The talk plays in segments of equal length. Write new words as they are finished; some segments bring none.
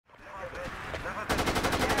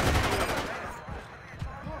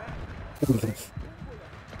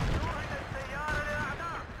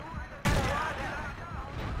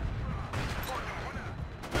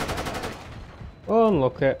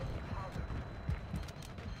Unlucky.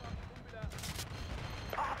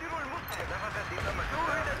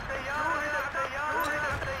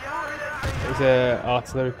 There's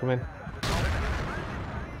artillery coming.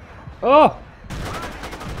 Oh!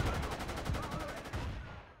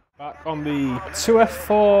 Back on the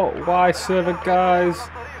 2F4Y server, guys.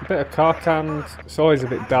 A bit of Karkand. It's always a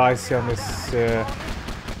bit dicey on this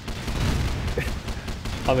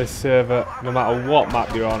on this server, no matter what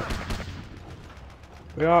map you're on.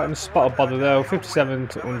 We are in a spot of bother though, 57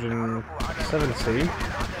 to 117.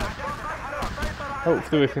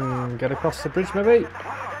 Hopefully we can get across the bridge maybe.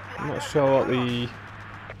 I'm not sure what the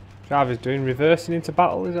driver's doing. Reversing into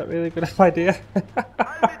battle, is that really a good idea?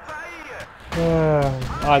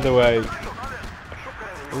 Either way.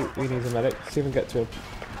 Ooh, he needs a medic. See if we can get to him.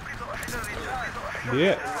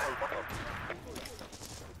 Yeah.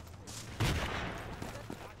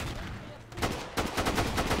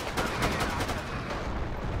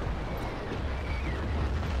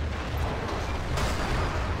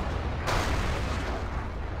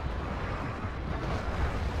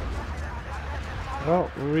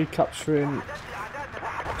 Well, we're recapturing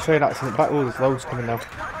train accident back. Oh, there's loads coming now.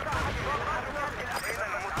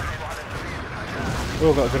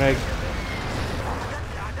 Oh, got a grenade.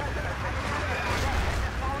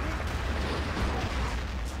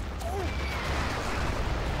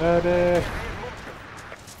 Ready.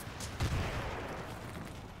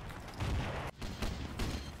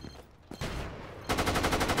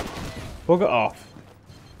 Bug it off.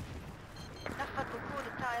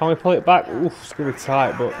 Can we pull it back? Oof, it's going to be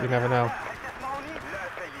tight, but you never know.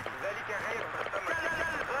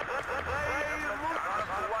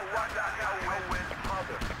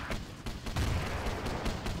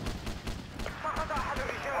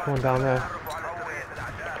 Come on down there.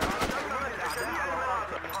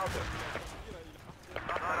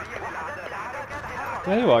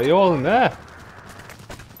 There you are, you're all in there.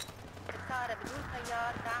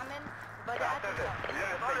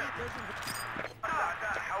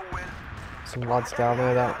 Some lads down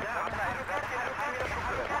there,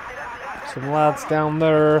 some lads down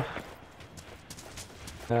there.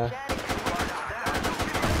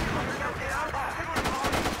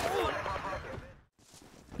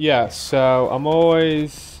 Yeah, so I'm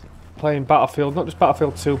always playing Battlefield, not just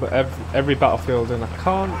Battlefield 2, but every Battlefield, and I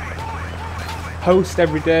can't post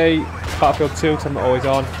every day Battlefield 2 because I'm not always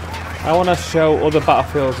on. I want to show other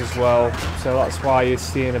Battlefields as well, so that's why you're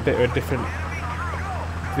seeing a bit of a different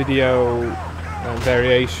video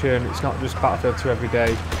variation. It's not just Battlefield 2 every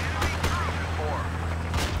day.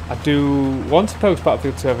 I do want to post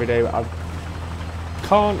Battlefield 2 every day, but I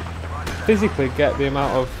can't physically get the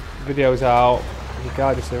amount of videos out. The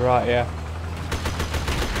guy just to the right here.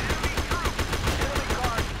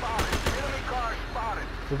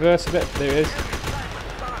 Reverse a bit, there it is.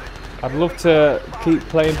 I'd love to keep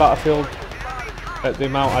playing Battlefield at the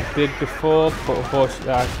amount I did before, but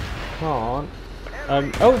unfortunately I can't.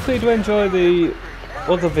 Hopefully you do enjoy the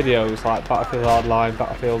other videos like Battlefield Hardline,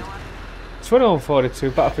 Battlefield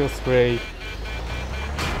 2142, Battlefield 3.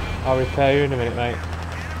 I'll repair you in a minute, mate.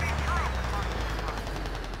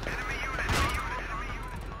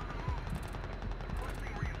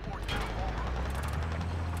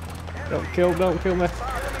 Don't kill me.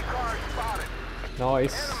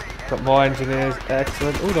 Nice. Got more engineers,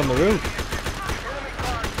 excellent. Ooh, on the roof.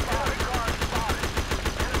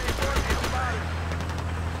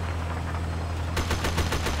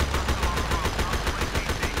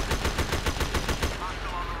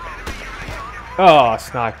 Oh,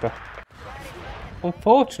 sniper.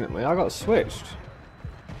 Unfortunately, I got switched.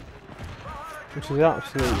 Which is an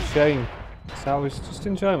absolute shame. So I was just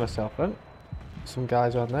enjoying myself then. Some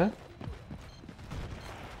guys on there.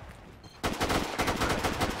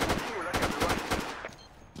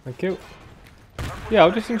 Thank you. Yeah,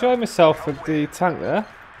 I'll just enjoy myself with the tank there.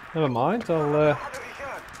 Never mind, I'll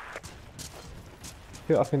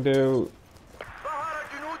see what I can do.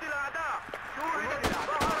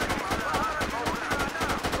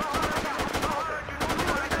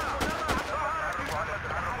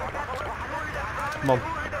 Come on.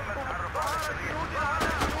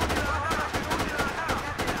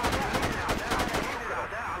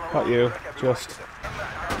 Not you, just.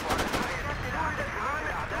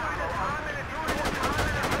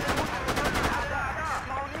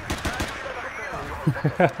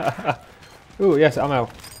 Ooh, yes, ammo.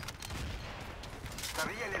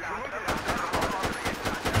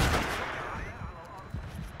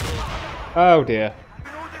 Oh dear.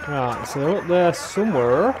 Right, so up there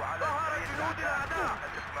somewhere.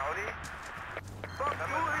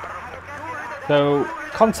 So,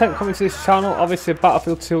 content coming to this channel. Obviously,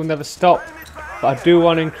 Battlefield 2 will never stop, but I do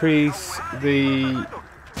want to increase the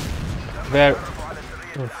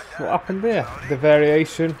what happened there? The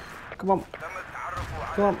variation. Come on,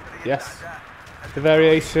 come on. Yes, the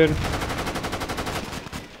variation.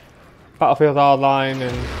 Battlefield Hardline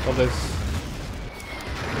and others.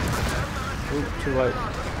 Ooh, too late.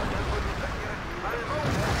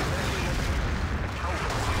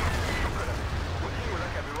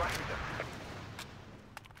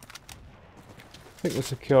 I think we're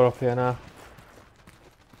secure up here now.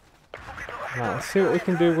 Right, let's see what we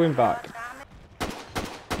can do win back.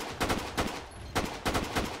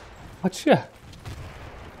 Gotcha.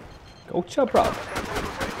 Gotcha, bro.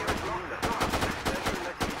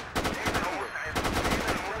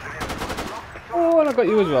 Oh, and I got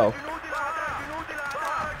you as well.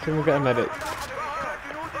 Then we'll get a medic.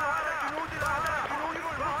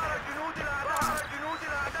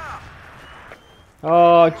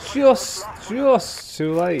 Oh, just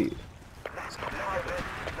too late.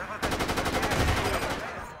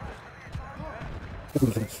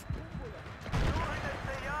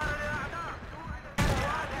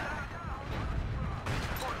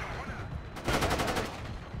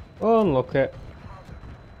 Unlucky.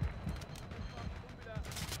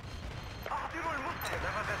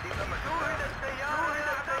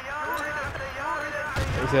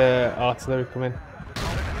 There's artillery coming.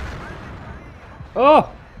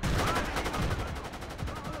 Oh!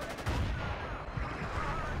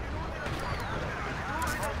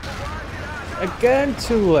 Again,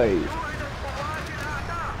 too late.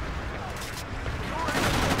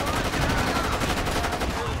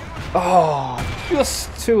 Oh,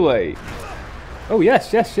 just too late. Oh,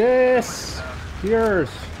 yes, yes, yes. Yours.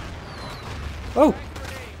 Oh.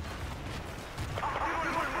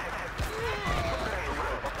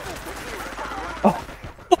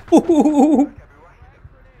 Oh.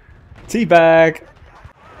 Teabag.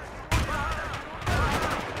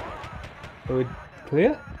 Are we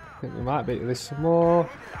clear? I think we might be. There's some more.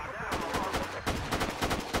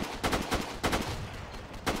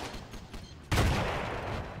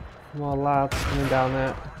 More lads coming down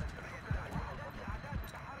there.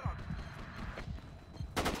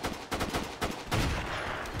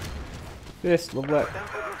 This, lovely.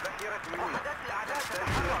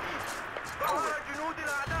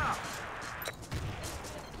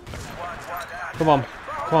 Come on.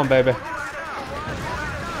 Come on, baby.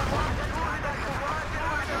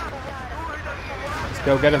 Let's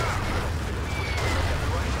go get him.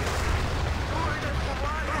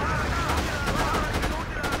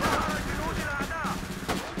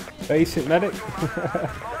 Basic medic.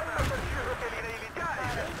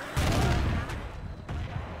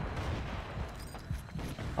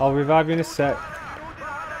 I'll revive you in a sec.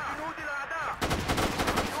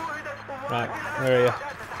 Right, where are you?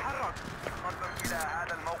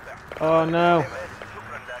 Oh no.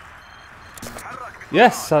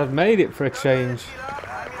 Yes, I've made it for a change.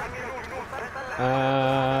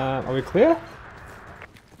 Are we clear?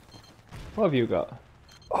 What have you got?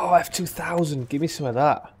 Oh, F2000. Give me some of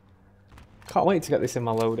that. Can't wait to get this in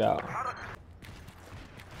my loadout.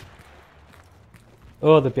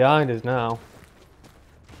 Oh, they're behind us now.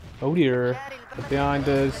 Oh dear. They're behind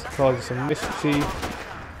us, causing some mischief.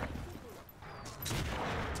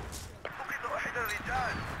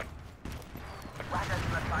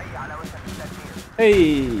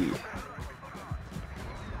 Hey!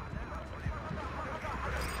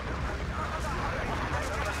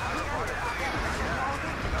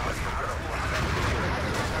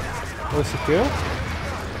 We're secure.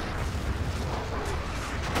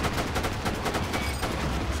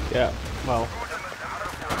 Yeah, well.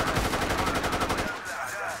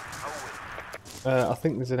 I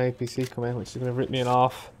think there's an APC coming, which is going to rip me in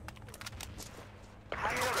half.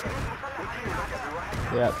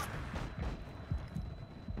 Yeah.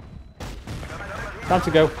 Time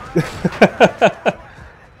to go.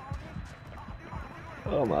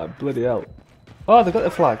 Oh my bloody hell. Oh, they've got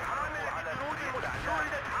the flag.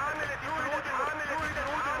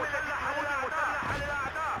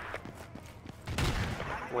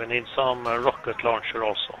 We need some rocket launcher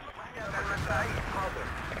also.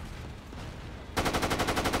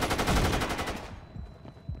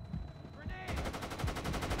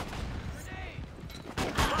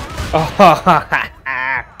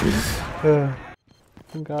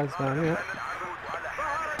 Some guys down here.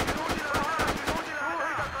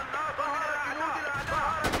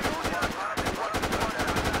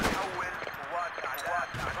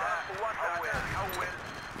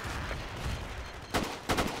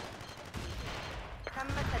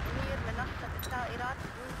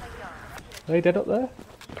 Are they dead up there?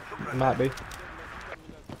 Might be.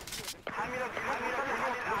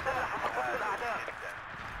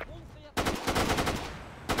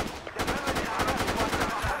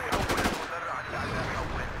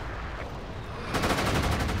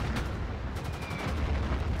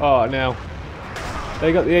 Oh no.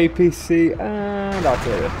 They got the APC and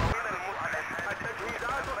artillery.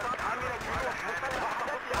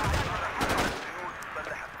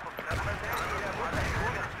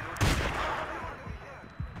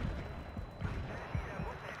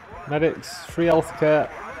 Medics, free healthcare.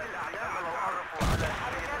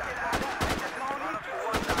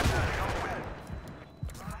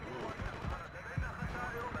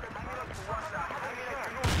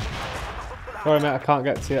 Sorry mate, I can't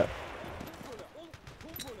get to you.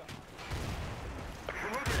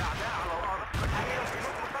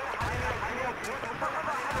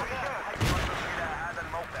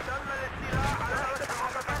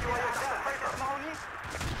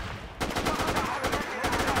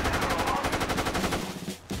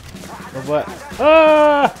 Lovely.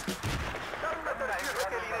 Ah!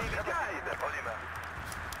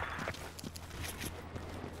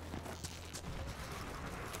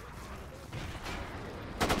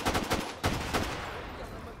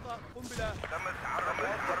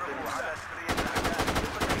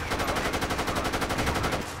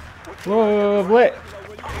 Lovely.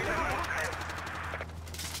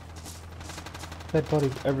 Dead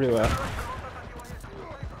bodies everywhere.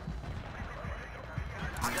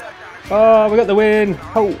 Oh, we got the win.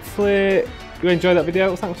 Hopefully you enjoyed that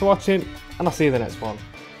video. Thanks for watching, and I'll see you in the next one.